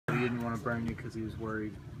didn't want to burn you because he was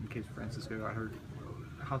worried in case Francisco got hurt.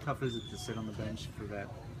 How tough is it to sit on the bench for that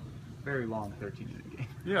very long 13-inning game?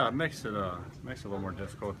 Yeah, it makes it a little more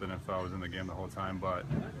difficult than if I was in the game the whole time. But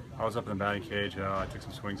I was up in the batting cage. I took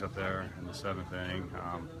some swings up there in the 7th inning.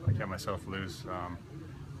 I kept myself loose.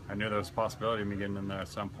 I knew there was a possibility of me getting in there at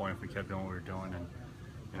some point if we kept doing what we were doing,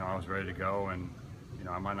 and I was ready to go. And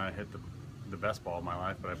I might not have hit the best ball of my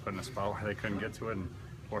life, but I put in a spot where they couldn't get to it, and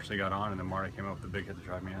fortunately got on. And then Marty came up with a big hit to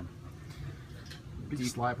drive me in. Big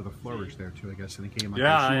slap with a flourish there too, I guess, in the game.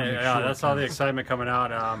 Yeah, that's all the excitement coming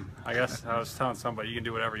out. I guess I was telling somebody you can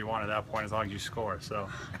do whatever you want at that point as long as you score. So,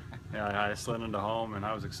 yeah, I slid into home and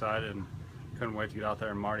I was excited and couldn't wait to get out there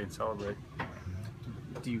and Marty and celebrate.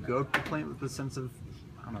 Do you go to the plate with a sense of,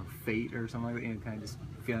 I don't know, fate or something like that? You know, kind of just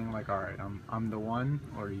feeling like, all right, I'm the one,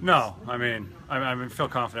 or you No, I mean, I feel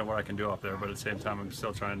confident what I can do up there, but at the same time, I'm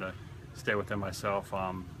still trying to stay within myself.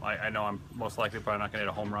 I know I'm most likely probably not going to hit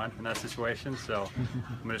a home run in that situation, so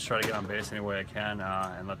I'm going to try to get on base any way I can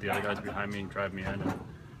and let the other guys behind me drive me in. And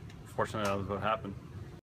fortunately, that was what happened.